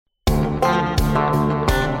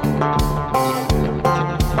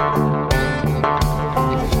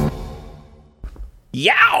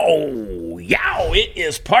Yow! It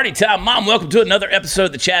is party time, Mom. Welcome to another episode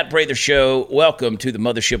of the Chad Prather Show. Welcome to the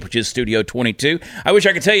mothership, which is Studio 22. I wish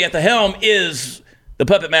I could tell you at the helm is the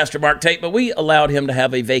puppet master, Mark Tate, but we allowed him to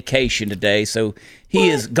have a vacation today, so he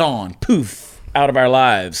is gone, poof, out of our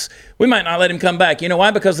lives. We might not let him come back. You know why?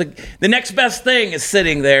 Because the next best thing is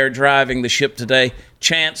sitting there driving the ship today.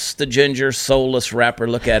 Chance, the ginger, soulless rapper.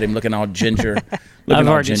 Look at him, looking all ginger. I've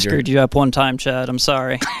already screwed you up one time, Chad. I'm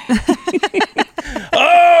sorry.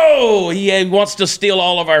 Oh, he wants to steal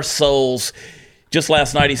all of our souls. Just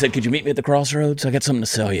last night, he said, could you meet me at the crossroads? I got something to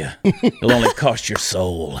sell you. It'll only cost your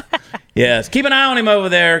soul. Yes, keep an eye on him over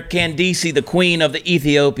there. Candace, the queen of the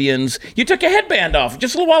Ethiopians. You took your headband off.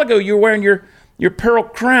 Just a little while ago, you were wearing your pearl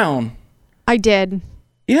crown. I did.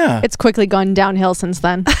 Yeah. It's quickly gone downhill since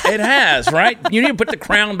then. It has, right? You need to put the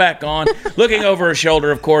crown back on. Looking over her shoulder,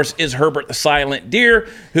 of course, is Herbert the Silent Deer,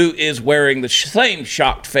 who is wearing the same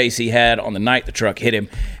shocked face he had on the night the truck hit him.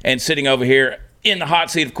 And sitting over here in the hot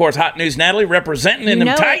seat, of course, Hot News Natalie, representing in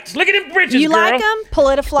them tights. Look at them britches, you girl. You like them?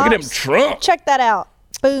 Politiflops? Look at them Trump. Check that out.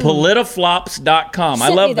 Boom. Politiflops.com. I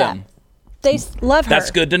love them. They love her.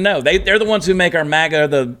 That's good to know. They're the ones who make our MAGA,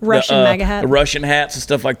 the MAGA hat. The Russian hats and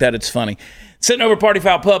stuff like that. It's funny. Sitting over Party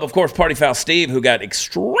Foul Pub, of course, Party Foul Steve, who got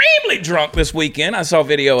extremely drunk this weekend. I saw a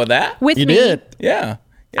video of that. With me. You did. Yeah.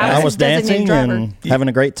 I was dancing and having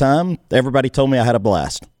a great time. Everybody told me I had a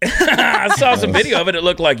blast. I saw some video of it. It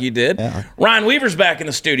looked like you did. Yeah. Ryan Weaver's back in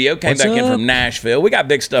the studio. Came back in from Nashville. We got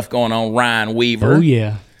big stuff going on, Ryan Weaver. Oh,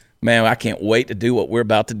 yeah. Man, I can't wait to do what we're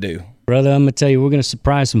about to do. Brother, I'm going to tell you, we're going to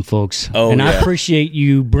surprise some folks. Oh, and I appreciate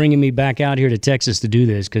you bringing me back out here to Texas to do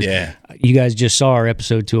this because you guys just saw our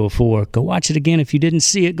episode 204. Go watch it again. If you didn't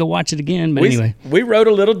see it, go watch it again. But anyway. We wrote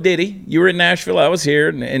a little ditty. You were in Nashville. I was here.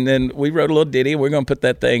 And then we wrote a little ditty. We're going to put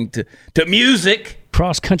that thing to music.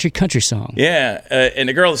 Cross-country country song. Yeah. And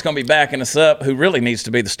the girl that's going to be backing us up, who really needs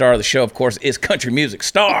to be the star of the show, of course, is country music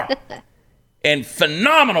star. And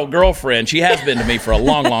phenomenal girlfriend. She has been to me for a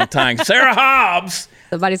long, long time. Sarah Hobbs.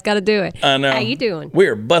 Somebody's got to do it. I know. How you doing?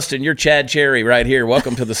 We're busting your Chad Cherry right here.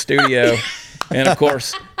 Welcome to the studio. And, of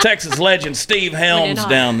course, Texas legend Steve Helms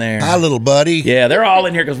down there. Hi, little buddy. Yeah, they're all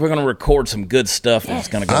in here because we're going to record some good stuff. And it's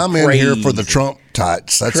going to go I'm crazy. in here for the Trump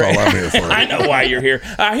tights. That's all I'm here for. I know why you're here.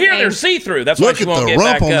 I hear they're see-through. That's Look why you at won't the get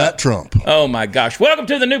rump back on up. that Trump. Oh, my gosh. Welcome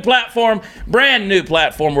to the new platform, brand new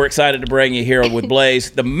platform. We're excited to bring you here with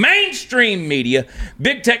Blaze. The mainstream media,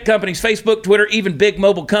 big tech companies, Facebook, Twitter, even big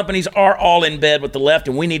mobile companies are all in bed with the left,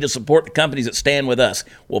 and we need to support the companies that stand with us.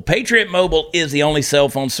 Well, Patriot Mobile is the only cell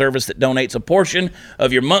phone service that donates a portion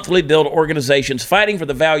of your monthly bill to organizations fighting for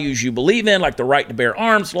the values you believe in, like the right to bear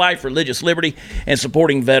arms, life, religious liberty, and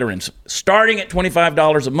supporting veterans. Starting at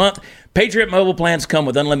 $25 a month, Patriot Mobile plans come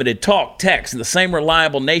with unlimited talk, text, and the same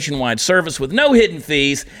reliable nationwide service with no hidden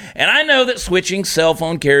fees. And I know that switching cell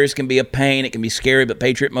phone carriers can be a pain. It can be scary, but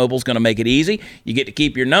Patriot Mobile is going to make it easy. You get to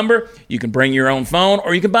keep your number. You can bring your own phone,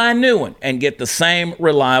 or you can buy a new one and get the same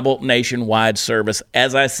reliable nationwide service,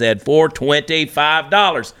 as I said, for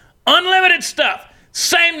 $25. Unlimited stuff.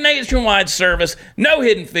 Same nationwide service, no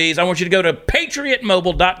hidden fees. I want you to go to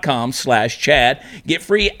patriotmobile.com/Chad. Get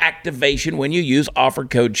free activation when you use offer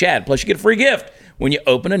code Chad. Plus, you get a free gift when you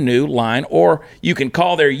open a new line, or you can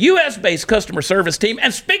call their U.S.-based customer service team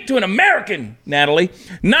and speak to an American, Natalie,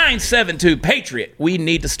 972-PATRIOT. We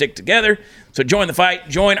need to stick together. So join the fight.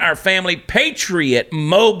 Join our family,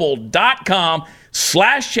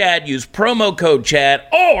 patriotmobile.com/Chad. Use promo code Chad,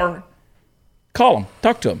 or call them.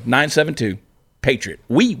 Talk to them, 972-PATRIOT.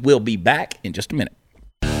 We will be back in just a minute.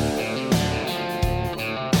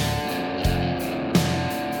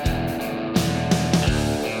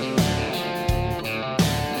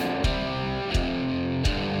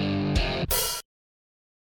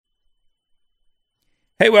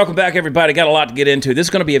 Hey, welcome back, everybody. Got a lot to get into. This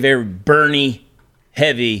is going to be a very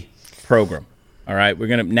Bernie-heavy program. All right,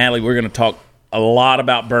 Natalie, we're going to talk a lot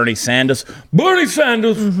about Bernie Sanders. Bernie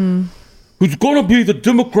Sanders, who's going to be the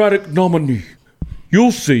Democratic nominee.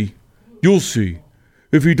 You'll see.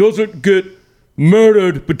 If he doesn't get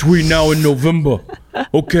murdered between now and November.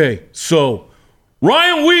 Okay, so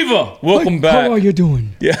Ryan Weaver, welcome back. How are you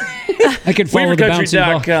doing? Yeah. I can follow the bouncing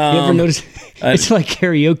ball. You ever notice? It's like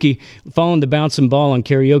karaoke, following the bouncing ball on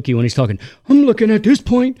karaoke when he's talking. I'm looking at this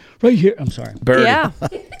point right here. I'm sorry. Birdie. Yeah.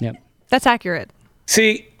 Yep. That's accurate.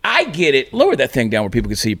 See, I get it. Lower that thing down where people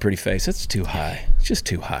can see your pretty face. That's too high. It's just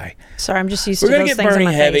too high. Sorry, I'm just used We're to going those to get things Bernie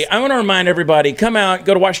on my heavy. face. I want to remind everybody, come out,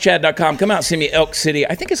 go to watchchad.com, come out, see me Elk City.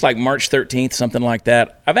 I think it's like March 13th, something like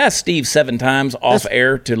that. I've asked Steve 7 times off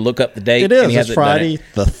air to look up the date. It is. And he It's hasn't Friday done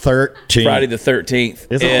it. the 13th. Friday the 13th.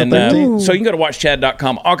 Is it the 13th? So you can go to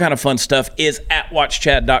watchchad.com. All kind of fun stuff is at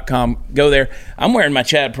watchchad.com. Go there. I'm wearing my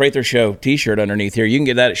Chad Prather Show t-shirt underneath here. You can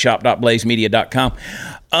get that at shop.blazemedia.com.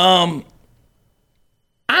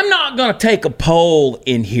 I'm not going to take a poll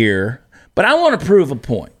in here, but I want to prove a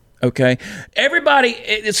point, okay?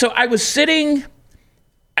 Everybody, so I was sitting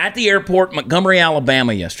at the airport, Montgomery,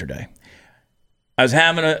 Alabama yesterday. I was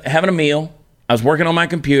having a meal. I was working on my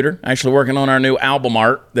computer, actually working on our new album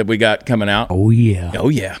art that we got coming out. Oh, yeah. Oh,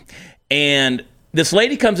 yeah. And this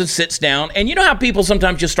lady comes and sits down, and you know how people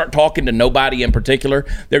sometimes just start talking to nobody in particular?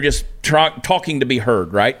 They're just talking to be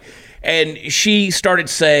heard, right? And she started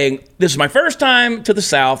saying, this is my first time to the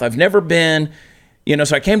South. I've never been,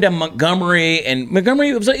 so I came down Montgomery, and Montgomery,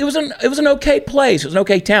 it was an okay place. It was an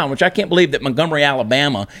okay town, which I can't believe that Montgomery,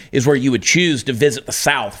 Alabama is where you would choose to visit the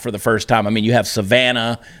South for the first time. I mean, you have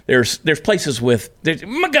Savannah. There's places there's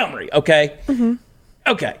Montgomery, okay? Mm-hmm.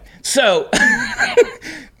 Okay. So,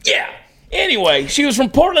 yeah. Anyway, she was from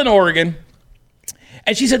Portland, Oregon.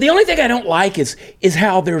 And she said, the only thing I don't like is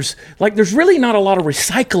how there's really not a lot of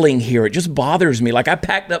recycling here. It just bothers me. Like, I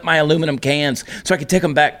packed up my aluminum cans so I could take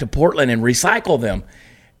them back to Portland and recycle them.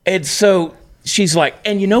 And so she's like,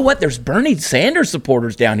 and you know what? There's Bernie Sanders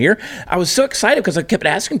supporters down here. I was so excited because I kept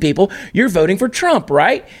asking people, you're voting for Trump,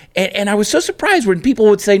 right? And I was so surprised when people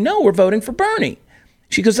would say, no, we're voting for Bernie.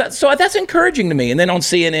 She goes, that's encouraging to me. And then on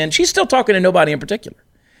CNN, she's still talking to nobody in particular.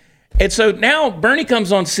 And so now Bernie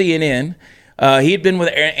comes on CNN. He had been with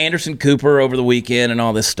Anderson Cooper over the weekend and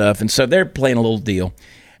all this stuff. And so they're playing a little deal.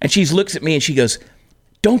 And she looks at me and she goes,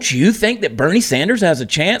 don't you think that Bernie Sanders has a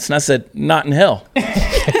chance? And I said, not in hell. And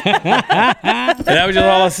that was just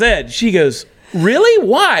all I said. She goes, really?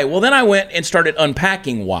 Why? Well, then I went and started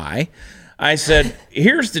unpacking why. I said,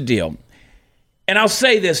 here's the deal. And I'll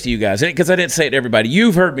say this to you guys, because I didn't say it to everybody.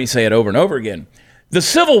 You've heard me say it over and over again. The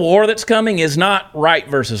civil war that's coming is not right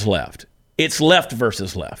versus left. It's left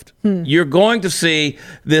versus left. You're going to see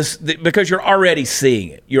this because you're already seeing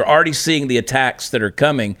it. You're already seeing the attacks that are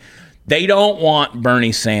coming. They don't want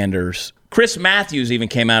Bernie Sanders. Chris Matthews even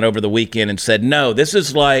came out over the weekend and said, no, this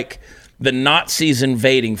is like the Nazis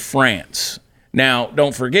invading France. Now,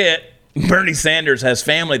 don't forget, Bernie Sanders has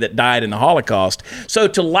family that died in the Holocaust. So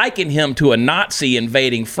to liken him to a Nazi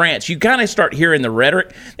invading France, you kind of start hearing the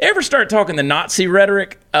rhetoric. Ever start talking the Nazi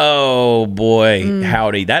rhetoric? Oh, boy,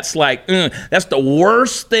 howdy. That's like, that's the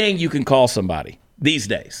worst thing you can call somebody these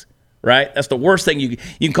days, right? That's the worst thing. You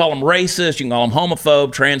can call them racist. You can call them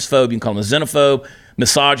homophobe, transphobe. You can call them a xenophobe,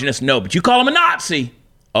 misogynist. No, but you call them a Nazi.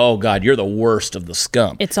 Oh, God, you're the worst of the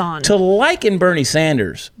scum. It's on. To liken Bernie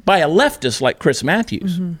Sanders by a leftist like Chris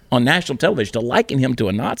Matthews on national television, to liken him to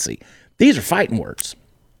a Nazi, these are fighting words,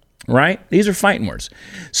 right? These are fighting words.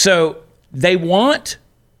 So they want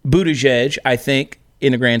Buttigieg, I think,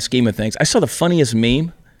 in the grand scheme of things. I saw the funniest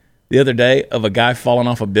meme the other day of a guy falling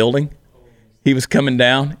off a building. He was coming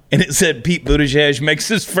down, and it said Pete Buttigieg makes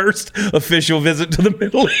his first official visit to the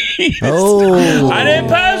Middle East. Oh. I didn't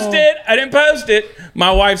post it.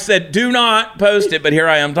 My wife said, do not post it, but here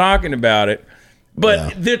I am talking about it.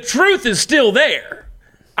 But the truth is still there.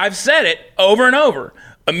 I've said it over and over.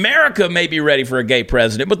 America may be ready for a gay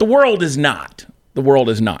president, but the world is not. The world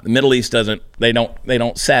is not. The Middle East doesn't, they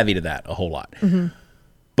don't savvy to that a whole lot. Mm-hmm.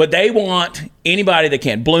 But they want anybody that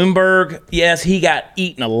can. Bloomberg, yes, he got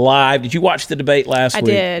eaten alive. Did you watch the debate last week? I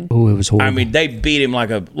did. Oh, it was horrible. I mean, they beat him like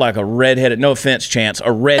a redheaded, no offense, Chance,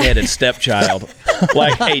 a redheaded stepchild.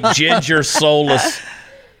 Like a ginger, soulless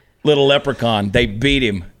little leprechaun. They beat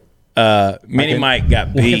him. Mini Mike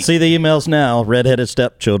got beat. You can see the emails now, redheaded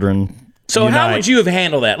stepchildren. So unite. How would you have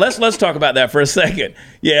handled that? Let's talk about that for a second.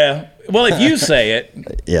 Yeah. Well, if you say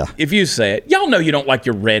it. Yeah. If you say it. Y'all know you don't like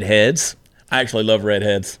your redheads. I actually love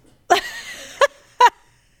redheads.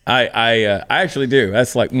 I actually do.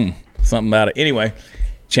 That's like something about it. Anyway,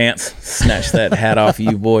 Chance, snatch that hat off of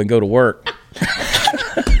you, boy, and go to work.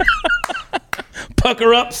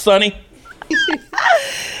 Pucker up, Sonny.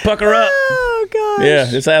 Pucker up. Oh, gosh.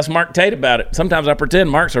 Yeah, just ask Mark Tate about it. Sometimes I pretend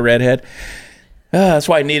Mark's a redhead. That's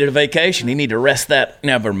why he needed a vacation. He needed to rest that.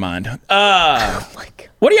 Never mind. Oh, my God.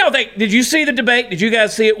 What do y'all think? Did you see the debate? Did you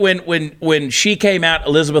guys see it when she came out,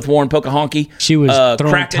 Elizabeth Warren Pocahontas? She was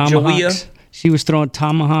throwing tomahawks. She was throwing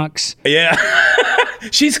tomahawks. Yeah.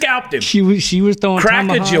 She scalped him. She was throwing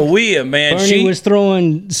tomahawks. Crack-a-Jawea, man. Bernie was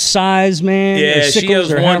throwing size, man. Yeah, she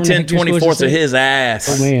goes 1/10, 24th of his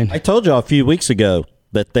ass. Oh, man. I told y'all a few weeks ago,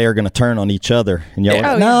 that they're going to turn on each other. And y'all are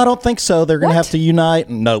like, no, I don't think so. They're going to have to unite.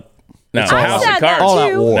 Nope. No, House of Cards. All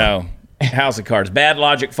out war. No. House of Cards. Bad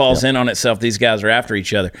logic falls in on itself. These guys are after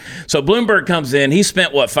each other. So Bloomberg comes in. He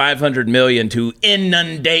spent, $500 million to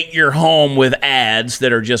inundate your home with ads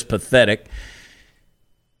that are just pathetic.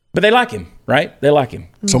 But they like him, right? They like him.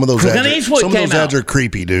 Some of those ads are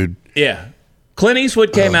creepy, dude. Yeah. Clint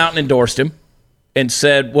Eastwood came out and endorsed him and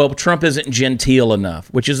said, well, Trump isn't genteel enough,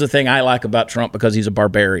 which is the thing I like about Trump because he's a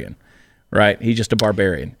barbarian, right? He's just a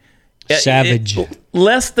barbarian. Savage.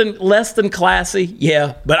 Less than classy,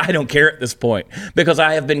 yeah, but I don't care at this point because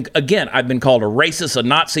I've been called a racist, a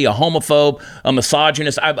Nazi, a homophobe, a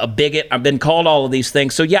misogynist, a bigot. I've been called all of these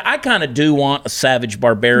things. So yeah, I kind of do want a savage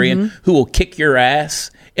barbarian who will kick your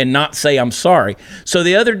ass and not say I'm sorry. So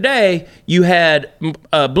the other day you had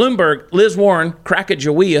Bloomberg, Liz Warren,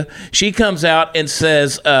 Crackajawea. She comes out and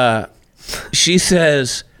says,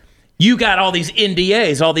 you got all these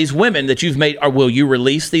NDAs, all these women that you've made. Will you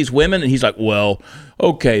release these women? And he's like, well,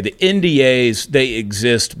 okay, the NDAs, they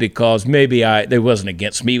exist because maybe they wasn't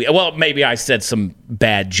against me. Well, maybe I said some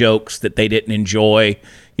bad jokes that they didn't enjoy,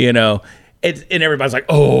 And everybody's like,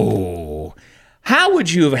 oh. How would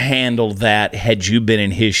you have handled that had you been in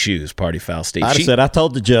his shoes, Party Foul Steve? I'd have said, I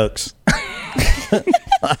told the jokes.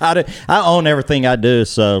 I own everything I do,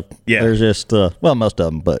 so there's just, most of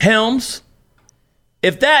them. But Helms,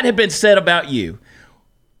 if that had been said about you.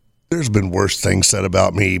 There's been worse things said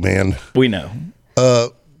about me, man. We know.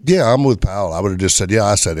 Yeah, I'm with Powell. I would have just said,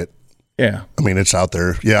 I said it. Yeah. I mean, it's out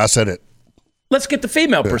there. Yeah, I said it. Let's get the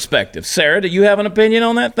female perspective. Sarah, do you have an opinion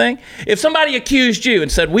on that thing? If somebody accused you and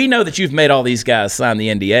said, we know that you've made all these guys sign the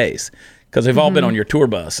NDAs because they've all been on your tour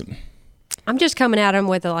bus. I'm just coming at them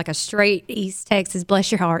with a straight East Texas,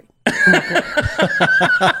 bless your heart. Shut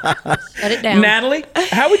it down. Natalie,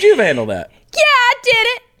 how would you have handled that? Yeah, I did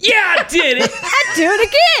it. Yeah, I did it. I'd do it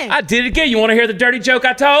again. I did it again. You want to hear the dirty joke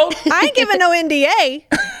I told? I ain't giving no NDA.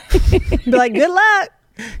 Be like, good luck.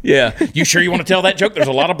 Yeah. You sure you want to tell that joke? There's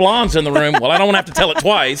a lot of blondes in the room. Well, I don't want to have to tell it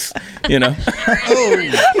twice,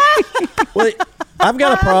 Well, I've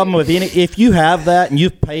got a problem with if you have that and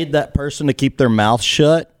you've paid that person to keep their mouth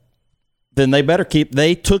shut, then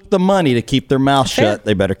they took the money to keep their mouth shut.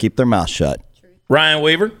 They better keep their mouth shut. Ryan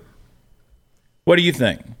Weaver, what do you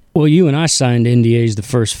think? Well, you and I signed NDAs the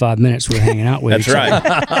first 5 minutes we were hanging out with. That's right.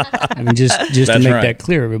 I mean, just to make that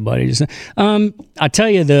clear, everybody. I tell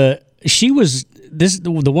you, the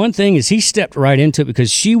one thing is he stepped right into it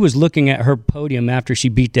because she was looking at her podium after she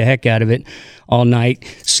beat the heck out of it all night,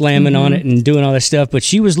 slamming on it and doing all that stuff. But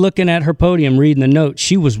she was looking at her podium, reading the notes.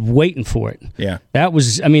 She was waiting for it. Yeah,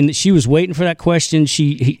 she was waiting for that question.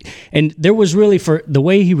 And there was really, for the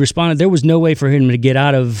way he responded, there was no way for him to get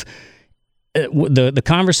out of the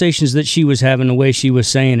conversations that she was having, the way she was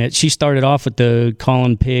saying it. She started off with the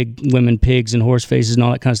calling women pigs and horse faces and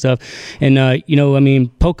all that kind of stuff.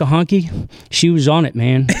 And, Pocahontas, she was on it,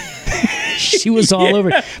 man. She was all over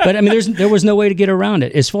it. But, there was no way to get around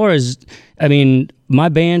it. As far as, my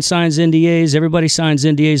band signs NDAs. Everybody signs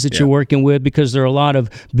NDAs that you're working with because there are a lot of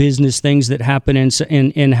business things that happen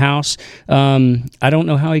in-house. I don't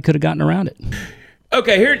know how he could have gotten around it.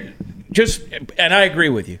 Okay, and I agree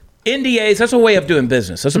with you. NDAs, that's a way of doing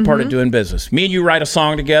business. That's a part of doing business. Me and you write a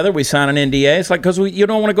song together. We sign an NDA. It's like, because you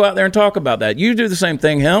don't want to go out there and talk about that. You do the same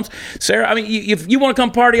thing, Helms. Sarah, if you want to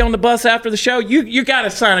come party on the bus after the show, you got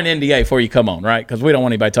to sign an NDA before you come on, right? Because we don't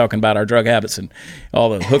want anybody talking about our drug habits and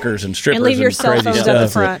all the hookers and strippers and leave your cell crazy phones stuff. up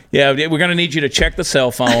the front. Yeah, we're going to need you to check the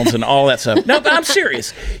cell phones and all that stuff. No, but I'm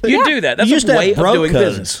serious. You do that. That's a way of doing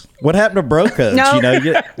business. What happened to bro codes? No.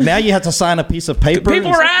 Now you have to sign a piece of paper.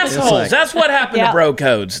 People are assholes. That's what happened to bro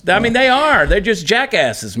codes. They are. They're just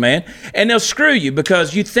jackasses, man. And they'll screw you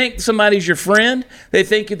because you think somebody's your friend. They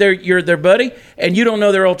think you're their buddy, and you don't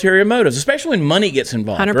know their ulterior motives, especially when money gets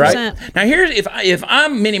involved. 100%. Right? Now, here's if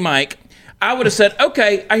I'm Mini Mike, I would have said,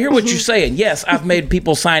 okay, I hear what you're saying. Yes, I've made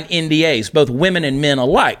people sign NDAs, both women and men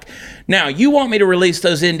alike. Now, you want me to release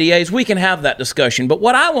those NDAs? We can have that discussion. But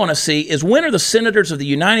what I want to see is, when are the senators of the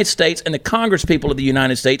United States and the Congress people of the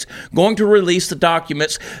United States going to release the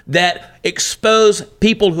documents that expose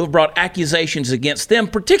people who have brought accusations against them,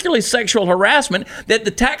 particularly sexual harassment, that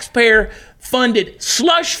the taxpayer-funded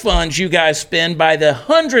slush funds you guys spend by the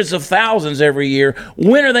hundreds of thousands every year,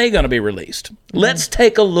 when are they going to be released? Let's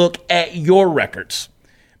take a look at your records.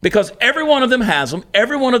 Because every one of them has them.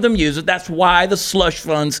 Every one of them uses it. That's why the slush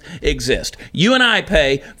funds exist. You and I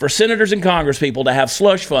pay for senators and Congress people to have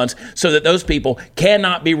slush funds so that those people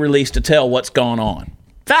cannot be released to tell what's gone on.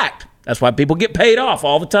 Fact. That's why people get paid off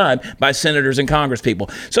all the time by senators and Congress people.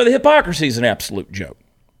 So the hypocrisy is an absolute joke.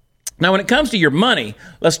 Now, when it comes to your money,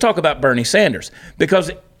 let's talk about Bernie Sanders.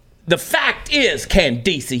 Because the fact is,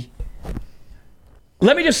 Candice,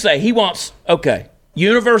 let me just say, he wants,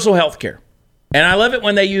 universal health care. And I love it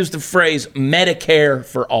when they use the phrase Medicare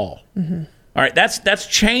for all. Mm-hmm. All right, that's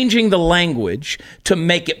changing the language to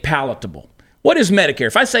make it palatable. What is Medicare?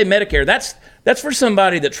 If I say Medicare, that's for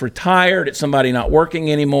somebody that's retired, it's somebody not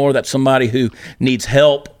working anymore, that's somebody who needs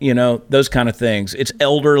help, those kind of things. It's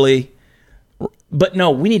elderly. But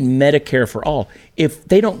no, we need Medicare for all. If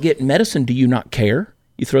they don't get medicine, do you not care?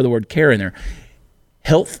 You throw the word care in there.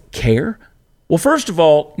 Health care? Well, first of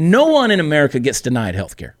all, no one in America gets denied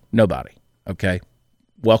health care. Nobody. Okay?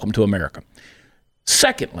 Welcome to America.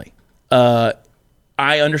 Secondly, I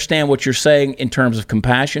understand what you're saying in terms of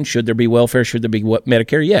compassion. Should there be welfare? Should there be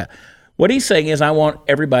Medicare? Yeah. What he's saying is I want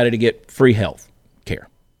everybody to get free health care.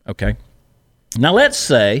 Okay? Now, let's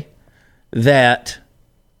say that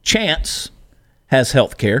Chance has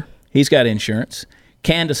health care. He's got insurance.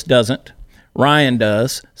 Candace doesn't. Ryan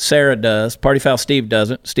does. Sarah does. Party Foul Steve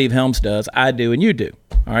doesn't. Steve Helms does. I do, and you do.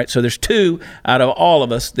 All right? So there's 2 out of all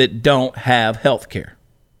of us that don't have health care,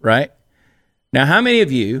 right? Now, how many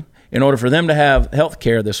of you, in order for them to have health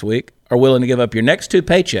care this week, are willing to give up your next 2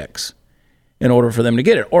 paychecks in order for them to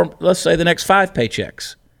get it? Or let's say the next 5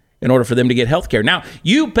 paychecks in order for them to get health care. Now,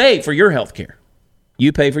 you pay for your health care.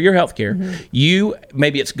 You pay for your health care. Mm-hmm.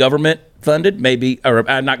 Maybe it's government funded, maybe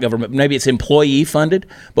not government, maybe it's employee funded.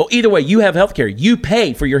 But either way, you have health care. You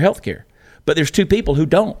pay for your health care. But there's 2 people who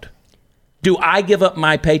don't. Do I give up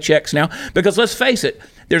my paychecks now? Because let's face it,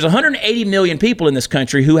 there's 180 million people in this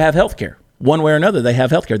country who have health care. One way or another, they have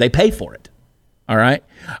health care. They pay for it. All right?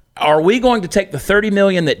 Are we going to take the 30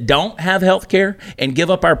 million that don't have health care and give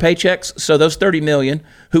up our paychecks so those 30 million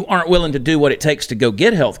who aren't willing to do what it takes to go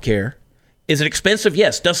get health care? Is it expensive?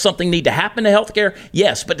 Yes. Does something need to happen to healthcare?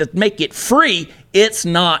 Yes. But to make it free, it's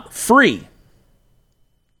not free.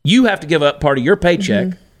 You have to give up part of your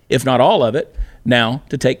paycheck, if not all of it, now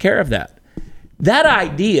to take care of that. That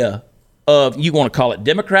idea of, you want to call it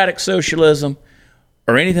democratic socialism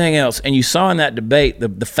or anything else, and you saw in that debate,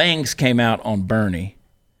 the fangs came out on Bernie.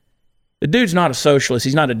 The dude's not a socialist.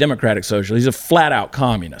 He's not a democratic socialist. He's a flat-out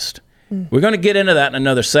communist. We're going to get into that in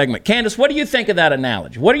another segment. Candace, what do you think of that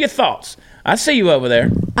analogy? What are your thoughts? I see you over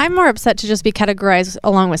there. I'm more upset to just be categorized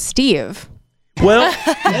along with Steve. Well,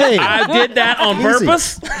 I did that on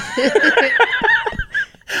purpose.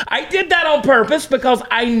 I did that on purpose because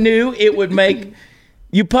I knew it would make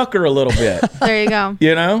you pucker a little bit. There you go.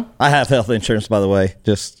 I have health insurance, by the way,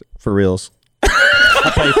 just for reals.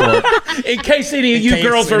 I pay for it. In case any of you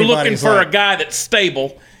girls are looking for a guy that's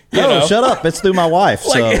stable. Shut up. It's through my wife.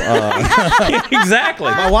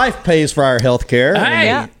 Exactly. My wife pays for our health care.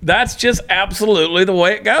 Hey, that's just absolutely the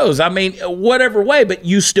way it goes. I mean, whatever way, but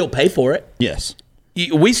you still pay for it. Yes.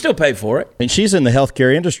 We still pay for it. And she's in the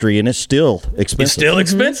healthcare industry, and it's still expensive. It's still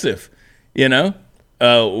expensive.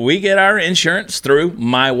 We get our insurance through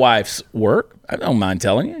my wife's work. I don't mind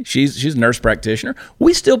telling you. She's a nurse practitioner.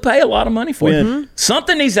 We still pay a lot of money for it.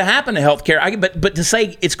 Something needs to happen to healthcare. But to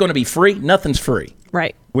say it's going to be free, nothing's free.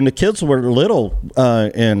 Right. When the kids were little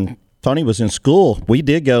and Tony was in school, we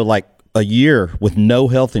did go like a year with no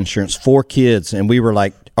health insurance, 4 kids, and we were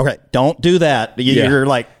like, okay, don't do that. You're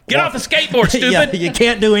like, get off the skateboard, stupid. Yeah, you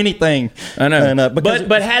can't do anything. I know. And,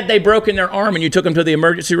 but had they broken their arm and you took them to the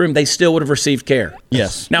emergency room, they still would have received care.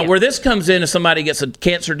 Yes. Now, where this comes in is somebody gets a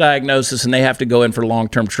cancer diagnosis and they have to go in for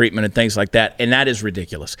long-term treatment and things like that, and that is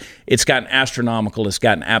ridiculous. It's gotten astronomical. It's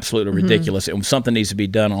gotten absolutely ridiculous, and something needs to be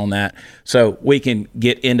done on that. So we can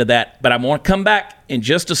get into that. But I want to come back in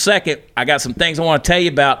just a second. I got some things I want to tell you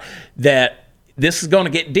about that. This is going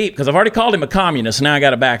to get deep because I've already called him a communist. Now I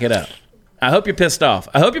got to back it up. I hope you're pissed off.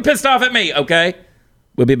 I hope you're pissed off at me, okay?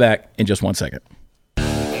 We'll be back in just 1 second.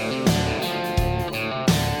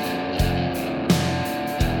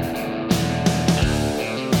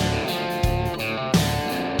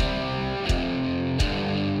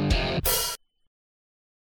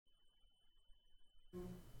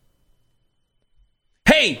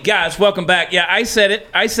 Hey, guys, welcome back. Yeah, I said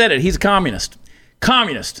it. He's a communist.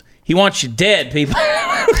 Communist. He wants you dead, people.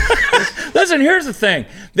 Listen, here's the thing.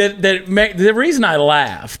 The reason I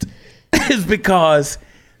laughed is because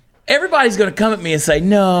everybody's going to come at me and say,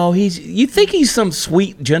 no, you think he's some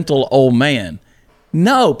sweet, gentle old man.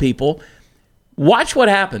 No, people. Watch what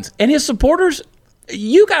happens. And his supporters,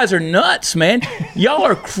 you guys are nuts, man. Y'all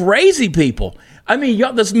are crazy people. I mean,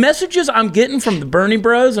 the messages I'm getting from the Bernie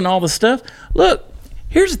bros and all the stuff. Look,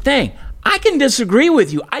 here's the thing. I can disagree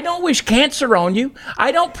with you. I don't wish cancer on you.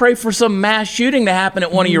 I don't pray for some mass shooting to happen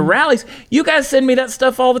at one of your rallies. You guys send me that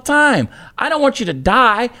stuff all the time. I don't want you to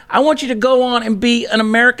die. I want you to go on and be an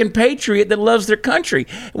American patriot that loves their country.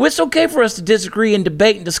 It's okay for us to disagree and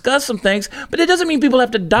debate and discuss some things, but it doesn't mean people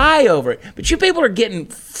have to die over it. But you people are getting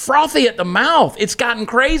frothy at the mouth. It's gotten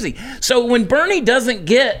crazy. So when Bernie doesn't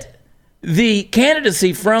get the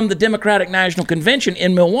candidacy from the Democratic National Convention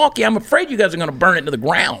in Milwaukee, I'm afraid you guys are going to burn it to the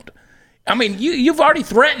ground. I mean, you've already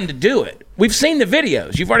threatened to do it. We've seen the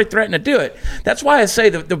videos. You've already threatened to do it. That's why I say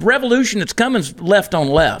the revolution that's coming is left on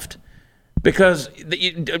left. Because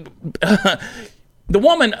the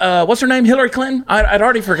woman, what's her name, Hillary Clinton? I'd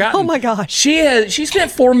already forgotten. Oh, my gosh. She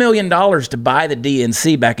spent $4 million to buy the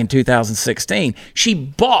DNC back in 2016. She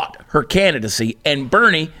bought her candidacy, and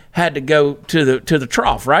Bernie had to go to the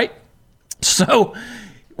trough, right? So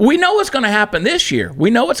we know what's going to happen this year.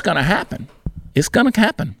 We know what's going to happen. It's going to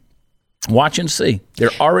happen. Watch and see.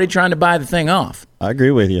 They're already trying to buy the thing off. I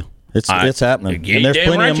agree with you. It's happening. And there's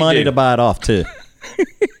plenty of money to buy it off, too.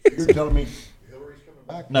 You're telling me Hillary's coming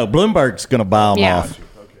back? No, Bloomberg's going to buy them off.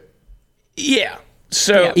 Yeah.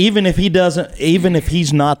 So even if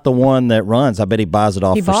he's not the one that runs, I bet he buys it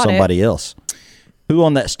off for somebody else. Who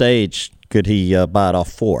on that stage could he buy it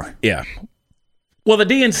off for? Yeah. Well, the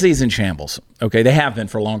DNC's in shambles. Okay, they have been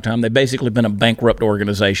for a long time. They've basically been a bankrupt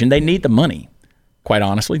organization. They need the money. Quite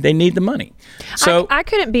honestly, they need the money. So I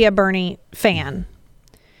couldn't be a Bernie fan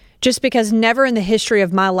just because never in the history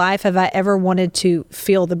of my life have I ever wanted to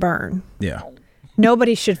feel the burn. Yeah.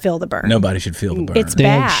 Nobody should feel the burn. Nobody should feel the burn. It's They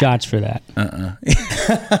bad. have shots for that.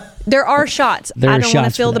 There are shots. There I are don't want to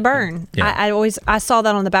shots feel for the that. burn. Yeah. I saw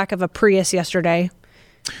that on the back of a Prius yesterday.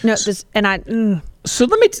 No, So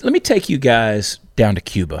let me take you guys down to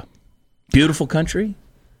Cuba. Beautiful country,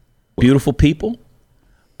 beautiful people,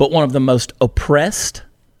 but one of the most oppressed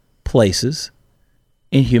places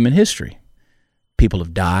in human history. People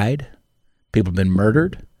have died. People have been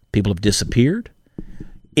murdered. People have disappeared.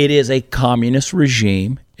 It is a communist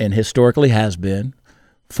regime and historically has been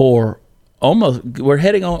for we're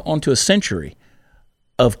heading on to a century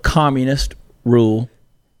of communist rule.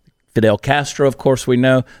 Fidel Castro, of course, we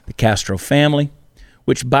know, the Castro family,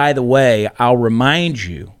 which, by the way, I'll remind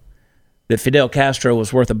you that Fidel Castro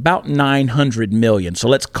was worth about $900 million. So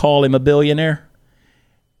let's call him a billionaire.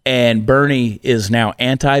 And Bernie is now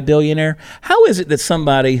anti-billionaire. How is it that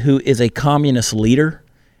somebody who is a communist leader,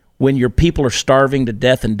 when your people are starving to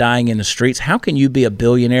death and dying in the streets, how can you be a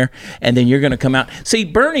billionaire and then you're going to come out? See,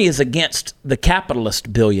 Bernie is against the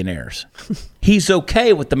capitalist billionaires. He's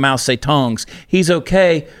okay with the Mao Zedongs. He's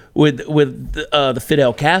okay with the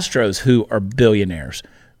Fidel Castros who are billionaires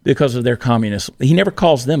because of their communism. He never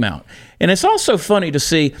calls them out. And it's also funny to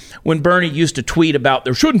see when Bernie used to tweet about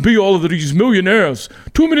there shouldn't be all of these millionaires,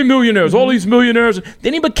 too many millionaires, all these millionaires.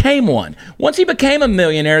 Then he became one. Once he became a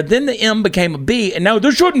millionaire, then the M became a B, and now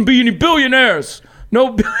there shouldn't be any billionaires.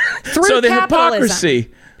 No. So the hypocrisy.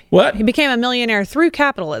 What? he became a millionaire through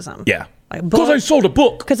capitalism. Yeah. Like, Because I sold a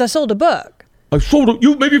book. Because I sold a book. I sold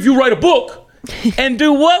it. Maybe if you write a book and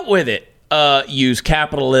do what with it? Use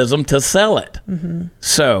capitalism to sell it. Mm-hmm.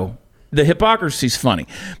 So the hypocrisy's funny.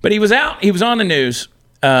 But he was on the news.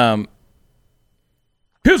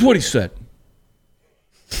 Here's what he said.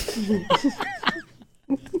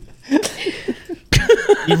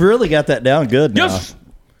 You've really got that down good now.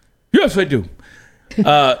 Yes, I do.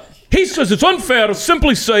 He says it's unfair to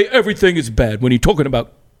simply say everything is bad when he's talking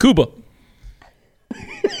about Cuba.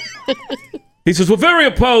 He says, we're very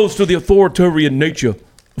opposed to the authoritarian nature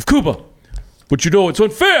of Cuba. But it's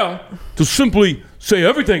unfair to simply say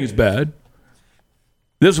everything is bad.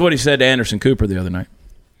 This is what he said to Anderson Cooper the other night.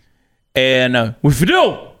 And when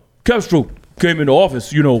Fidel Castro came into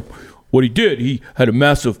office, what he did, he had a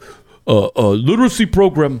massive literacy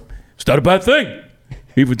program. It's not a bad thing.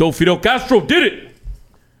 Even though Fidel Castro did it.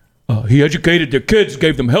 He educated their kids,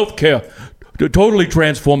 gave them health care, to totally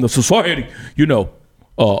transform the society.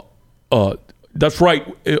 That's right.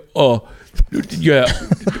 Yeah.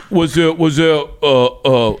 Was there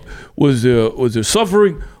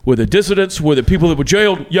suffering? Were there dissidents? Were there people that were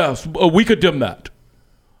jailed? Yes, we condemn that.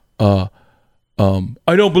 I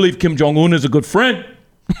don't believe Kim Jong-un is a good friend.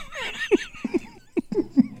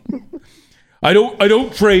 I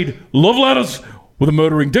don't trade love letters with a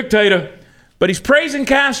murdering dictator. But he's praising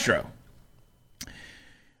Castro.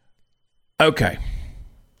 Okay.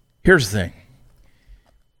 Here's the thing.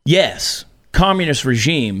 Yes, communist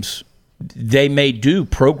regimes, they may do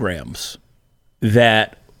programs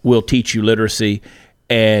that will teach you literacy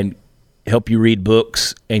and help you read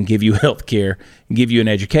books and give you health care and give you an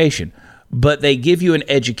education. But they give you an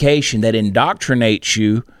education that indoctrinates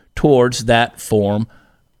you towards that form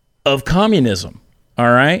of communism.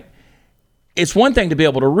 All right? It's one thing to be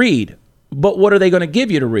able to read, but what are they going to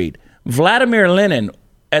give you to read? Vladimir Lenin,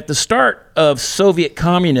 at the start of Soviet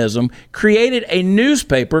communism, created a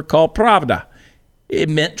newspaper called Pravda. It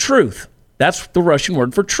meant truth. That's the Russian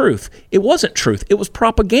word for truth. It wasn't truth. It was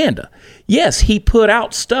propaganda. Yes, he put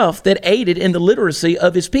out stuff that aided in the literacy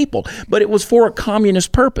of his people, but it was for a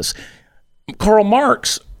communist purpose. Karl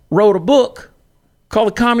Marx wrote a book called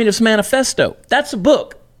the Communist Manifesto. That's a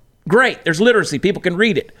book. Great. There's literacy. People can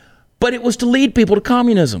read it. But it was to lead people to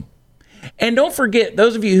communism. And don't forget,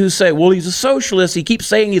 those of you who say, well, he's a socialist, he keeps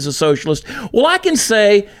saying he's a socialist. Well, I can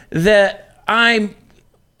say that I'm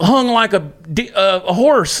hung like a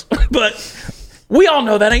horse, but we all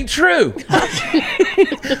know that ain't true.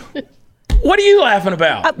 What are you laughing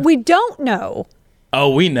about? We don't know.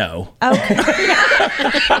 Oh, we know. Okay.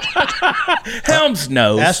 Helms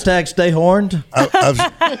knows. Hashtag stay horned.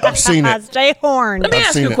 I've seen it. Stay horned. Let me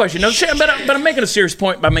ask you a question. No, but I'm making a serious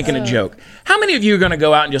point by making a joke. How many of you are going to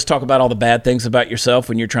go out and just talk about all the bad things about yourself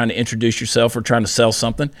when you're trying to introduce yourself or trying to sell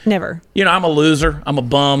something? Never. You know, I'm a loser. I'm a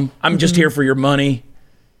bum. I'm just here for your money.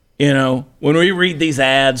 You know, when we read these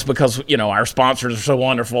ads because, you know, our sponsors are so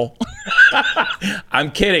wonderful.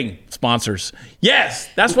 I'm kidding, sponsors. Yes,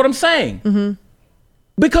 that's what I'm saying. Mm-hmm.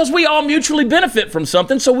 Because we all mutually benefit from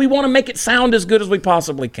something, so we want to make it sound as good as we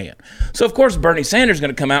possibly can. So, of course, Bernie Sanders is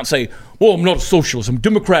going to come out and say, well, I'm not a socialist, I'm a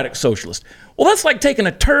democratic socialist. Well, that's like taking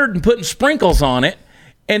a turd and putting sprinkles on it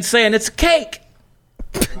and saying it's a cake.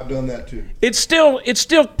 I've done that too. It's still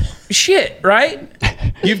shit, right?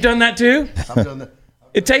 You've done that too? I've done that.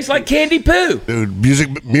 It tastes like candy poo. Dude,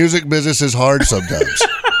 music business is hard sometimes.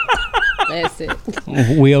 That's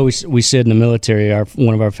it. We said in the military,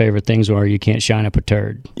 one of our favorite things are you can't shine up a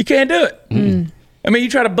turd. You can't do it. I mean, you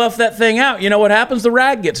try to buff that thing out. You know what happens? The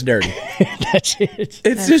rag gets dirty. That's it.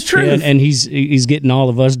 It's just true. And he's getting all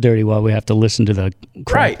of us dirty while we have to listen to the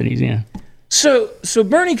crap Right. that he's in. So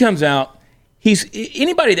Bernie comes out. He's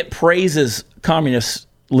anybody that praises communist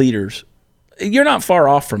leaders, you're not far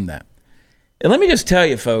off from that. And let me just tell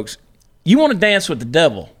you, folks, you want to dance with the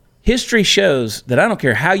devil. History shows that I don't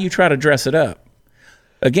care how you try to dress it up.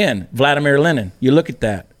 Again, Vladimir Lenin, you look at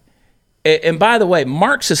that. And by the way,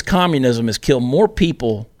 Marxist communism has killed more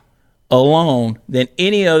people alone than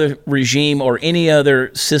any other regime or any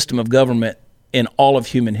other system of government in all of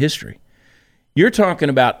human history. You're talking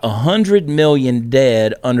about 100 million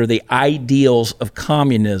dead under the ideals of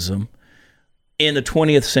communism in the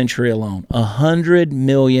 20th century alone. 100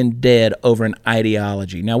 million dead over an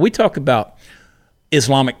ideology. Now, we talk about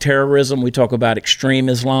Islamic terrorism, we talk about extreme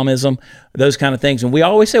Islamism, those kind of things. And we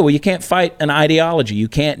always say, well, you can't fight an ideology. You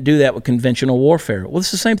can't do that with conventional warfare. Well, it's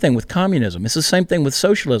the same thing with communism. It's the same thing with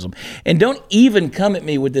socialism. And don't even come at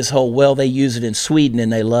me with this whole, well, they use it in Sweden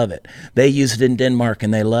and they love it. They use it in Denmark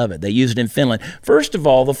and they love it. They use it in Finland. First of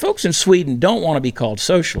all, the folks in Sweden don't want to be called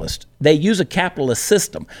socialist. They use a capitalist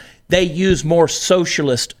system. They use more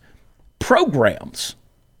socialist programs.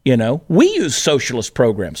 You know, we use socialist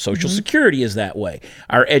programs. Social Security is that way.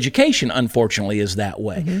 Our education, unfortunately, is that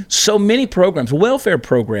way. So many programs, welfare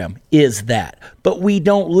program is that. But we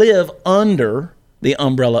don't live under the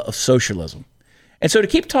umbrella of socialism. And so to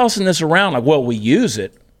keep tossing this around like, well, we use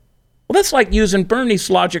it. Well, that's like using Bernie's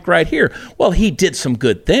logic right here. Well, he did some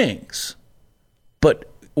good things.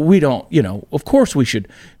 But we don't, you know, of course we should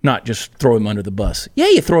not just throw him under the bus. Yeah,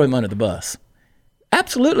 you throw him under the bus.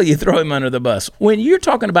 Absolutely, you throw him under the bus. When you're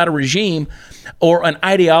talking about a regime or an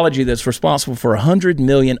ideology that's responsible for 100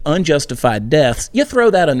 million unjustified deaths, you throw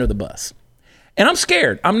that under the bus. And I'm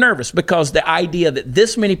scared. I'm nervous because the idea that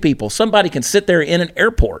this many people, somebody can sit there in an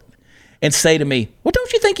airport and say to me, well,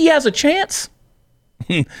 don't you think he has a chance?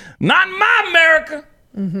 Not in my America.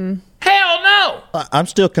 Hell no. I'm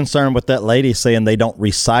still concerned with that lady saying they don't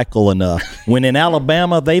recycle enough. When in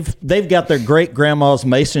Alabama, they've got their great grandma's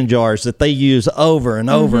mason jars that they use over and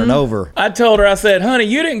over and over. I told her, I said, honey,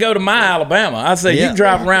 you didn't go to my Alabama. I said, you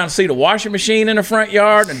drive around and see the washing machine in the front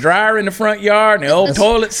yard, and the dryer in the front yard, and the old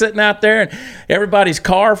toilet sitting out there, and everybody's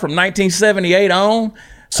car from 1978 on.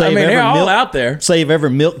 They're all out there. Save every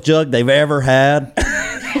milk jug they've ever had.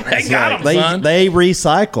 They got them, son. They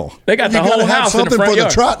recycle. They got the whole house in the front yard. You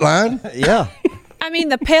got to have something for the trot line. Yeah. I mean,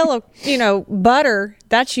 the pail of, butter,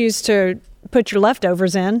 that's used to put your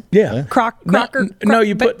leftovers in. Yeah. Crocker. No,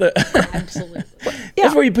 you put the... Absolutely.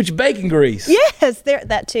 That's where you put your bacon grease. Yes,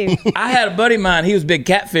 that too. I had a buddy of mine. He was a big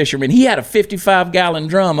cat fisherman. He had a 55-gallon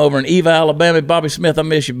drum over in Eva, Alabama. Bobby Smith, I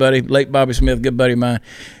miss you, buddy. Late Bobby Smith, good buddy of mine.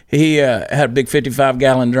 He had a big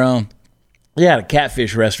 55-gallon drum. He had a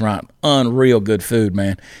catfish restaurant. Unreal good food,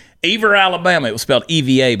 man. Ever, Alabama. It was spelled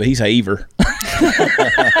EVA, but he's a Ever.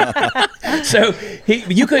 So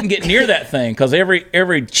you couldn't get near that thing because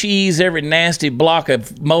every cheese, every nasty block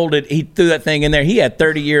of molded, he threw that thing in there. He had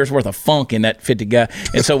 30 years worth of funk in that 50 guy.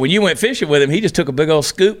 And so when you went fishing with him, he just took a big old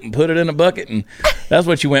scoop and put it in a bucket, and that's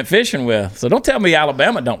what you went fishing with. So don't tell me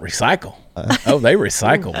Alabama don't recycle. Oh, they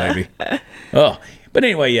recycle, baby. Oh, but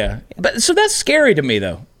anyway, yeah. But so that's scary to me,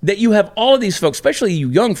 though, that you have all of these folks, especially you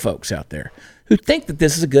young folks out there, who think that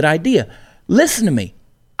this is a good idea. Listen to me.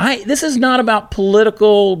 This is not about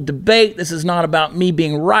political debate. This is not about me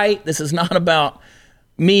being right. This is not about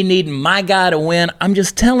me needing my guy to win. I'm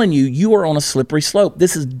just telling you, you are on a slippery slope.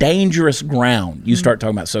 This is dangerous ground. You start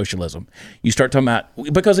talking about socialism. You start talking about,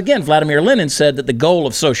 because again, Vladimir Lenin said that the goal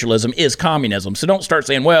of socialism is communism. So don't start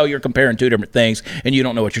saying, well, you're comparing two different things and you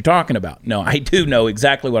don't know what you're talking about. No, I do know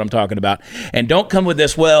exactly what I'm talking about. And don't come with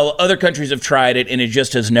this, well, other countries have tried it and it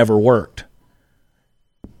just has never worked.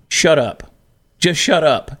 Shut up. Just shut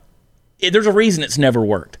up. There's a reason it's never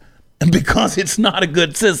worked. Because it's not a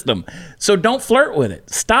good system. So don't flirt with it.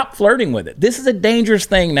 Stop flirting with it. This is a dangerous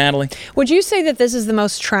thing, Natalie. Would you say that this is the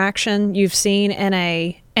most traction you've seen in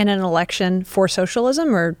an election for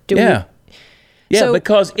socialism, or do Yeah. we? Yeah, So-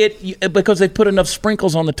 because they put enough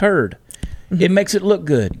sprinkles on the turd. Mm-hmm. It makes it look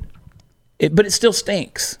good. But it still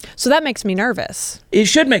stinks. So that makes me nervous. It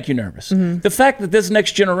should make you nervous. Mm-hmm. The fact that this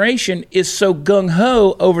next generation is so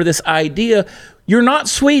gung-ho over this idea. You're not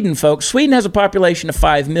Sweden, folks. Sweden has a population of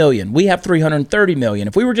 5 million. We have 330 million.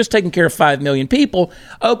 If we were just taking care of 5 million people,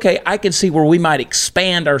 okay, I can see where we might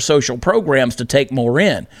expand our social programs to take more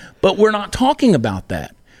in. But we're not talking about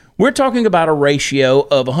that. We're talking about a ratio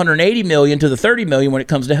of 180 million to the 30 million when it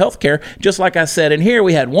comes to healthcare. Just like I said in here,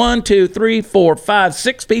 we had 1, 2, 3, 4, 5,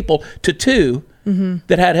 6 people to 2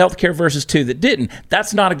 that had healthcare versus 2 that didn't.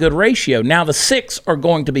 That's not a good ratio. Now the 6 are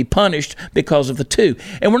going to be punished because of the 2.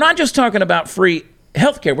 And we're not just talking about free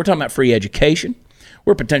healthcare. We're talking about free education.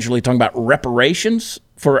 We're potentially talking about reparations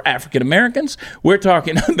for African Americans. We're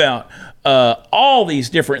talking about all these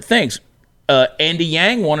different things. Andy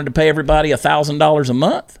Yang wanted to pay everybody $1,000 a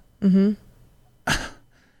month. Mm-hmm.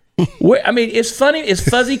 I mean, it's funny. It's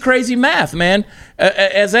fuzzy, crazy math, man.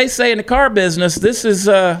 As they say in the car business, this is,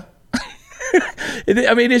 I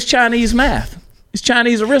mean, it's Chinese math. It's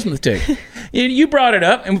Chinese arithmetic. You brought it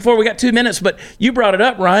up, and before we got 2 minutes, but you brought it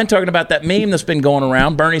up, Ryan, talking about that meme that's been going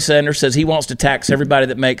around. Bernie Sanders says he wants to tax everybody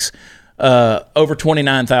that makes over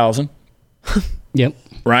 $29,000. Yep.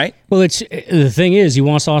 Right? Well, the thing is, he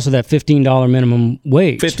wants also that $15 minimum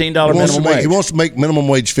wage. $15 minimum wage. He wants to make minimum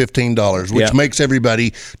wage $15, which makes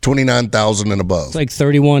everybody $29,000 and above. It's like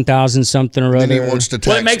 $31,000 something or other. Then he wants to tax.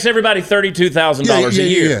 Well, it makes everybody $32,000 a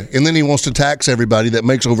year. Yeah, and then he wants to tax everybody that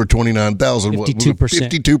makes over $29,000. 52%.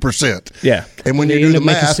 52%. Yeah. And when They you do end the up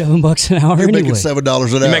making math, $7 an hour you're anyway. making $7 an hour.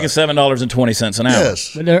 You're making $7.20 an hour.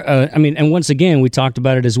 Yes. But I mean, and once again, we talked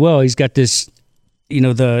about it as well. He's got this,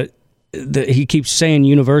 he keeps saying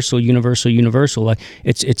universal. Like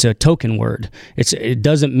it's a token word. It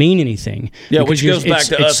doesn't mean anything. Yeah, Because which goes back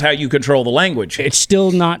to us how you control the language. It's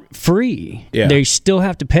still not free. Yeah. They still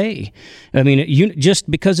have to pay. I mean,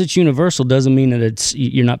 just because it's universal doesn't mean that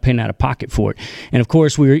you're not paying out of pocket for it. And of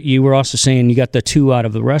course, you were also saying you got the 2 out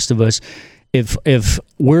of the rest of us. If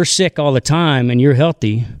we're sick all the time and you're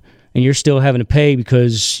healthy, and you're still having to pay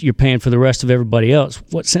because you're paying for the rest of everybody else,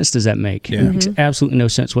 what sense does that make? Yeah. It makes absolutely no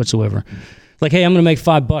sense whatsoever. Like, hey, I'm going to make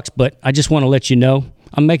 $5, but I just want to let you know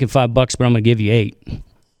I'm making $5, but I'm going to give you $8.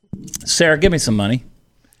 Sarah, give me some money.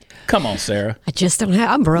 Come on, Sarah. I just don't have.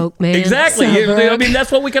 I'm broke, man. Exactly. So broke. I mean, that's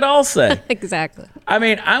what we could all say. Exactly. I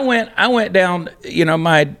mean, I went down.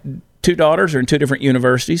 My 2 daughters are in 2 different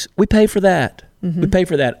universities. We pay for that. We pay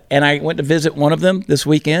for that. And I went to visit one of them this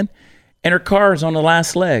weekend, and her car is on the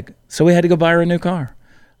last leg. So we had to go buy her a new car.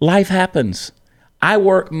 Life happens. I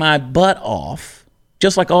work my butt off,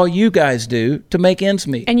 just like all you guys do, to make ends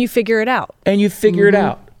meet. And you figure it out. And you figure it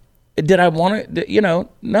out. Did I want to,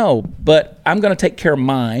 no, but I'm going to take care of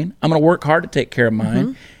mine. I'm going to work hard to take care of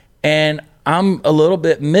mine. And I'm a little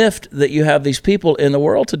bit miffed that you have these people in the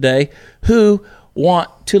world today who want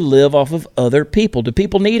to live off of other people. Do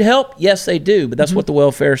people need help? Yes, they do. But that's what the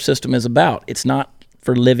welfare system is about. It's not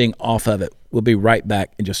for living off of it. We'll be right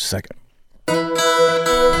back in just a second.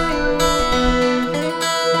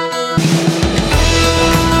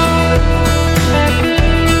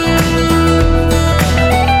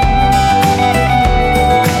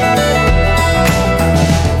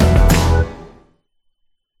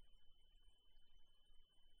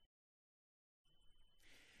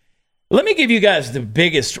 Let me give you guys the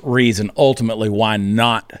biggest reason ultimately why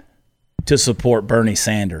not to support Bernie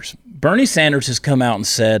Sanders. Bernie Sanders has come out and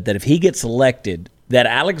said that if he gets elected, that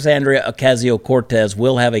Alexandria Ocasio-Cortez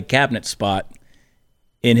will have a cabinet spot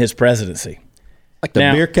in his presidency. Like the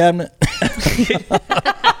beer cabinet?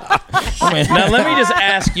 Now, let me just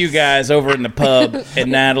ask you guys over in the pub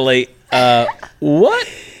and Natalie, what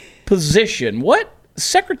position, what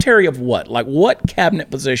secretary of what? Like, what cabinet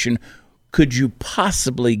position could you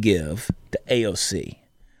possibly give to AOC?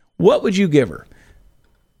 What would you give her?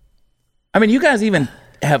 I mean, you guys even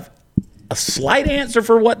have a slight answer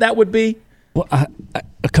for what that would be? Well,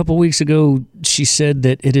 a couple weeks ago, she said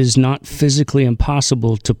that it is not physically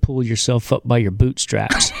impossible to pull yourself up by your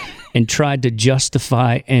bootstraps and tried to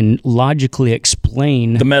justify and logically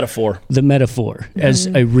explain the metaphor as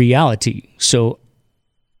a reality. So,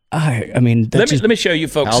 I mean, let me show you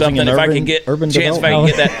folks something. If I can get a chance, if I can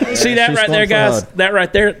get that. See that right there, guys? That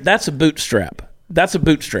right there, that's a bootstrap. That's a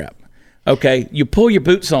bootstrap. Okay, you pull your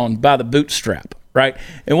boots on by the bootstrap, right?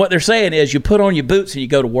 And what they're saying is you put on your boots and you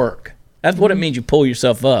go to work. That's what it means. You pull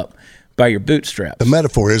yourself up by your bootstraps. The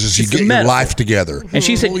metaphor is you get your life together. And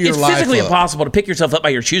she said it's physically impossible to pick yourself up by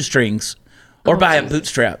your shoestrings or by a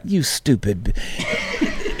bootstrap. You stupid.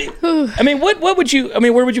 I mean, what would you? I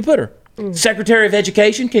mean, where would you put her? Secretary of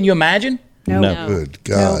Education? Can you imagine? No. Good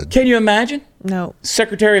God. Can you imagine? No.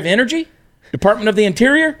 Secretary of Energy? Department of the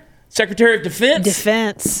Interior? Secretary of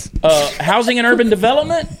Defense? Housing and Urban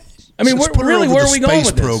Development? I mean, where are we going with this?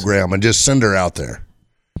 Space program and just send her out there.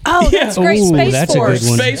 Oh, that's great. Space that's Force. A good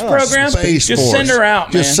one. Space program? Space just Force. Send her out,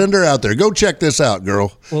 man. Just send her out there. Go check this out,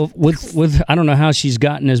 girl. Well, with I don't know how she's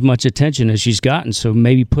gotten as much attention as she's gotten, so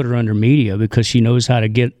maybe put her under media because she knows how to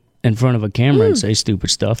get in front of a camera and say stupid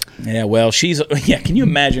stuff. Yeah, well, can you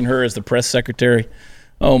imagine her as the press secretary?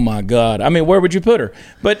 Oh, my God. I mean, where would you put her?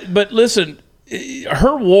 But listen,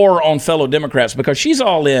 her war on fellow Democrats, because she's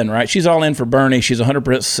all in, right? She's all in for Bernie. She's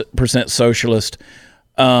 100% socialist.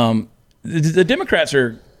 The Democrats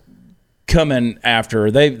are coming after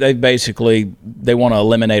her. They basically want to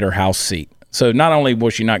eliminate her House seat. So not only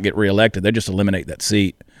will she not get reelected, they just eliminate that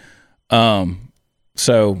seat.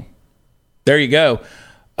 So there you go.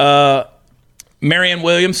 Marianne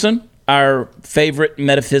Williamson, our favorite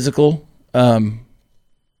metaphysical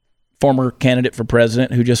former candidate for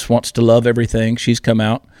president who just wants to love everything. She's come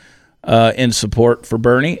out in support for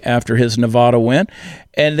Bernie after his Nevada win.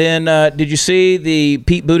 And then did you see the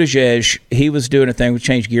Pete Buttigieg? He was doing a thing. We'll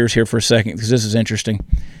change gears here for a second because this is interesting.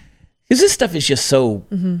 Because this stuff is just so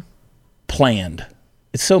planned.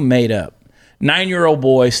 It's so made up. 9-year-old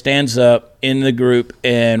boy stands up in the group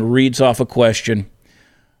and reads off a question.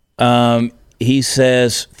 He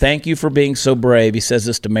says, "Thank you for being so brave." He says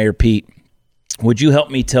this to Mayor Pete. "Would you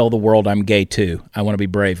help me tell the world I'm gay too? I want to be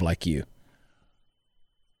brave like you."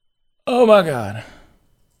 Oh my God.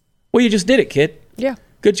 Well, you just did it, kid. Yeah.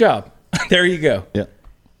 Good job. There you go.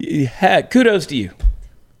 Yeah. Kudos to you.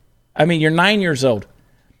 I mean, you're 9 years old.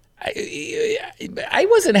 I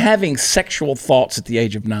wasn't having sexual thoughts at the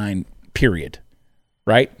age of 9, period.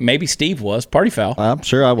 Right? Maybe Steve was. Party foul. I'm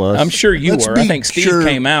sure I was. I'm sure you were. I think Steve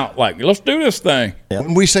came out like, let's do this thing. Yeah.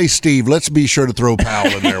 When we say Steve, let's be sure to throw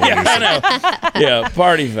Powell in there. When I know. Yeah,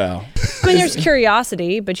 party foul. I mean, there's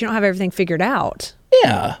curiosity, but you don't have everything figured out.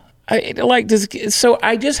 Yeah. So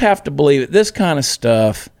I just have to believe it. This kind of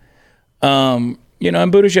stuff, and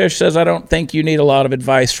Buttigieg says, "I don't think you need a lot of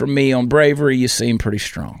advice from me on bravery. You seem pretty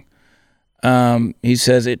strong." He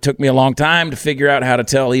says, "It took me a long time to figure out how to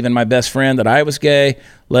tell even my best friend that I was gay,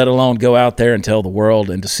 let alone go out there and tell the world,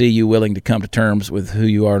 and to see you willing to come to terms with who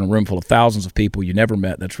you are in a room full of thousands of people you never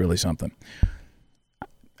met. That's really something."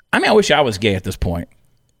 I mean, I wish I was gay at this point.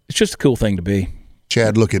 It's just a cool thing to be.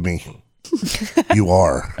 Chad, look at me. You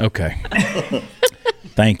are. Okay.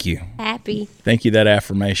 Thank you. Happy. Thank you, that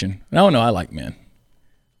affirmation. No, I like men.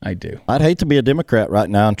 I do. I'd hate to be a Democrat right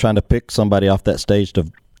now and trying to pick somebody off that stage to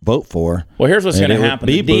vote for. Well, here's what's going to happen.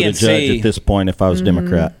 Be Buttigieg at this point if I was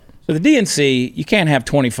Democrat. So the DNC, you can't have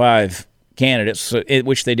 25 candidates,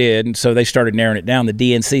 which they did, and so they started narrowing it down. The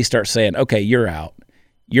DNC starts saying, okay, you're out.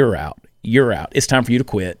 It's time for you to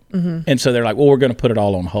quit. And so they're like, well, we're going to put it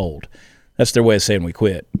all on hold. That's their way of saying we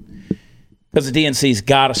quit. Because the DNC's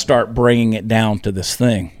got to start bringing it down to this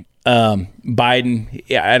thing.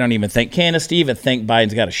 Biden, I don't even think, Candace, do you even think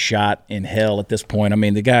Biden's got a shot in hell at this point? I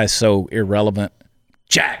mean, the guy's so irrelevant.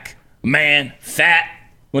 Jack, man, fat,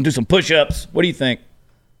 want to do some push-ups. What do you think?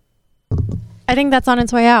 I think that's on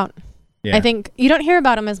its way out. Yeah. I think you don't hear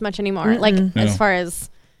about him as much anymore. As far as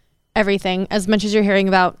everything, as much as you're hearing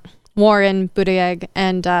about Warren, Buttigieg,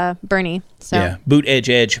 and Bernie. So yeah,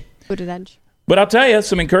 Buttigieg. But I'll tell you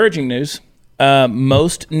some encouraging news.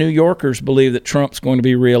 Most New Yorkers believe that Trump's going to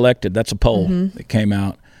be reelected. That's a poll that came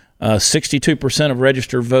out. 62% of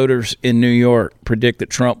registered voters in New York predict that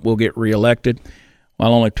Trump will get reelected.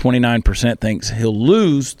 while only 29% thinks he'll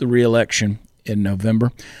lose the re-election in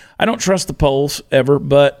November. I don't trust the polls ever,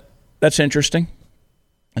 but that's interesting.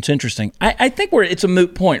 That's interesting. I think it's a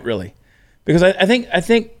moot point, really, because I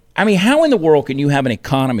think, how in the world can you have an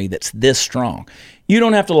economy that's this strong? You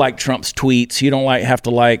don't have to like Trump's tweets. You don't have to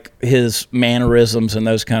like his mannerisms and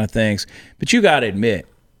those kind of things. But you got to admit,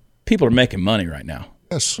 people are making money right now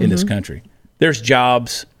in this country. There's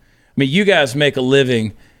jobs. I mean, you guys make a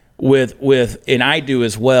living with, and I do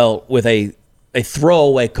as well, with a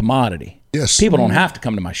throwaway commodity. Yes. People don't have to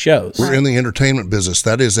come to my shows. We're in the entertainment business.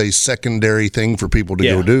 That is a secondary thing for people to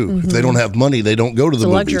go do. If they don't have money, they don't go to the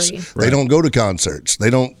movies. Luxury. They don't go to concerts.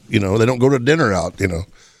 They don't go to dinner out,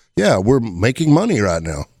 Yeah, we're making money right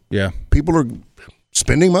now. Yeah. People are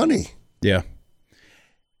spending money. Yeah.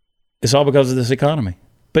 It's all because of this economy.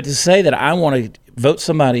 But to say that I want to vote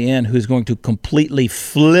somebody in who's going to completely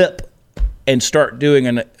flip and start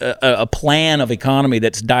doing a plan of economy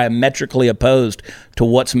that's diametrically opposed to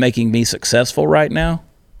what's making me successful right now,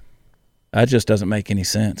 that just doesn't make any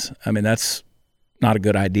sense. I mean, that's not a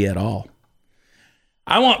good idea at all.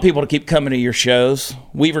 I want people to keep coming to your shows.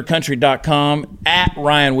 WeaverCountry.com, at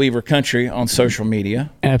Ryan Weaver Country on social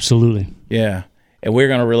media. Absolutely. Yeah. And we're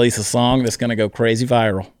going to release a song that's going to go crazy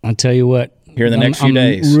viral. I'll tell you what. Here in the next few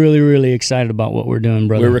days. I'm really, really excited about what we're doing,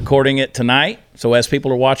 brother. We're recording it tonight. So as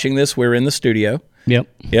people are watching this, we're in the studio. Yep.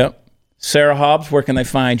 Sarah Hobbs, where can they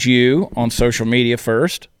find you on social media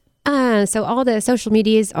first? So all the social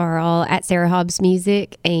medias are all at Sarah Hobbs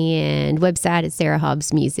Music, and website is Sarah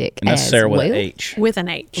Hobbs Music. And that's Sarah with an H. With an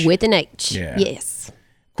H. With an H. Yeah. Yes.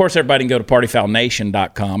 Of course, everybody can go to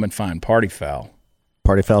partyfoulnation.com and find Party Foul.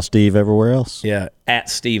 Party Foul Steve everywhere else. Yeah, at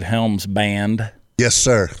Steve Helms Band. Yes,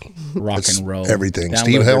 sir. Rock and roll. Everything. Download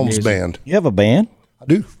Steve Helms Band. You have a band? I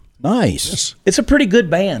do. Nice. Yes. It's a pretty good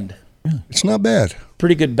band. Yeah. It's not bad.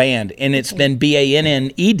 Pretty good band. And it's been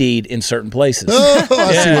BANNED'd in certain places. Oh,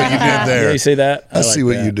 I see what you did there. Yeah, you see that? I see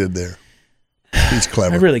what you did there. He's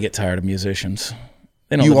clever. I really get tired of musicians.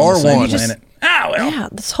 They don't you live on are the same one. planet. Yeah,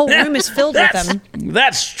 this whole room is filled with them.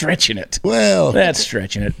 That's stretching it. Well. That's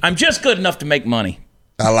stretching it. I'm just good enough to make money.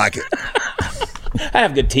 I like it. I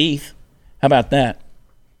have good teeth. How about that?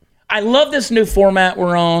 I love this new format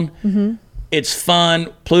we're on. Mm-hmm. It's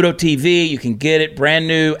fun. Pluto TV, you can get it. Brand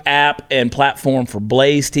new app and platform for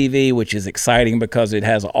Blaze TV, which is exciting because it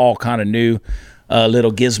has all kind of new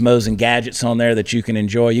little gizmos and gadgets on there that you can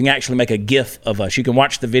enjoy. You can actually make a GIF of us. You can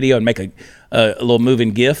watch the video and make a little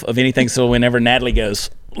moving GIF of anything. So whenever Natalie goes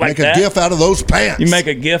like that, make a GIF out of those pants. You make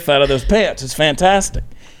a GIF out of those pants. It's fantastic.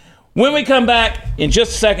 When we come back in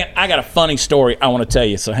just a second, I got a funny story I want to tell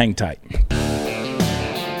you, so hang tight.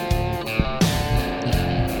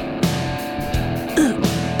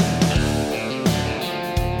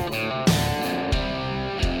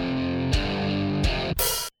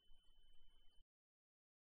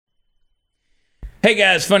 Hey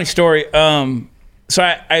guys, funny story. So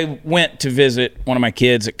I went to visit one of my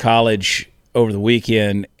kids at college over the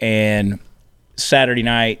weekend, and Saturday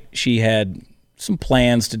night she had some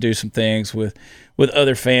plans to do some things with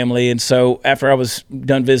other family. And so after I was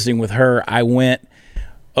done visiting with her, I went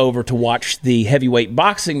over to watch the heavyweight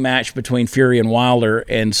boxing match between Fury and Wilder.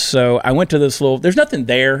 And so I went to this there's nothing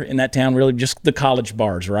there in that town really, just the college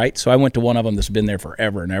bars, right? So I went to one of them that's been there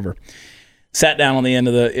forever and ever. Sat down on the end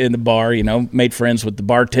of in the bar, made friends with the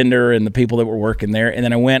bartender and the people that were working there. And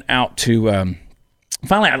then I went out to,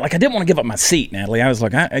 finally, I didn't want to give up my seat, Natalie. I was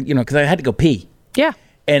like, because I had to go pee. Yeah.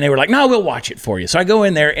 And they were like, no, we'll watch it for you. So I go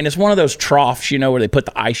in there, and it's one of those troughs, where they put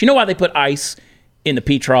the ice. You know why they put ice in the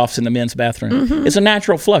pee troughs in the men's bathroom? Mm-hmm. It's a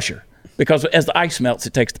natural flusher, because as the ice melts,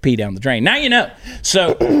 it takes the pee down the drain. Now you know.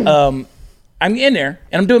 So I'm in there,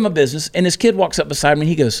 and I'm doing my business, and this kid walks up beside me, and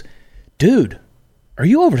he goes, dude, are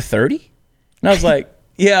you over 30? And I was like,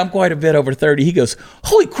 yeah, I'm quite a bit over 30. He goes,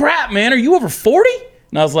 holy crap, man, are you over 40?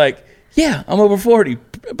 And I was like, yeah, I'm over 40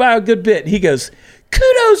 by a good bit. He goes,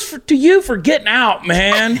 kudos to you for getting out,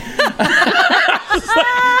 man.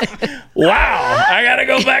 Wow, I got to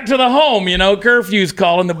go back to the home. Curfew's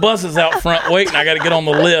calling. The bus is out front waiting. I got to get on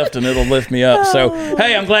the lift, and it'll lift me up. So,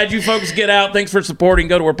 hey, I'm glad you folks get out. Thanks for supporting.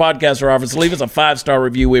 Go to where podcasts are offered. Leave us a 5-star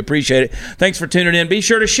review. We appreciate it. Thanks for tuning in. Be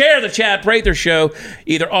sure to share the Chad Prather Show,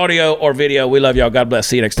 either audio or video. We love y'all. God bless.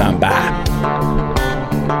 See you next time. Bye.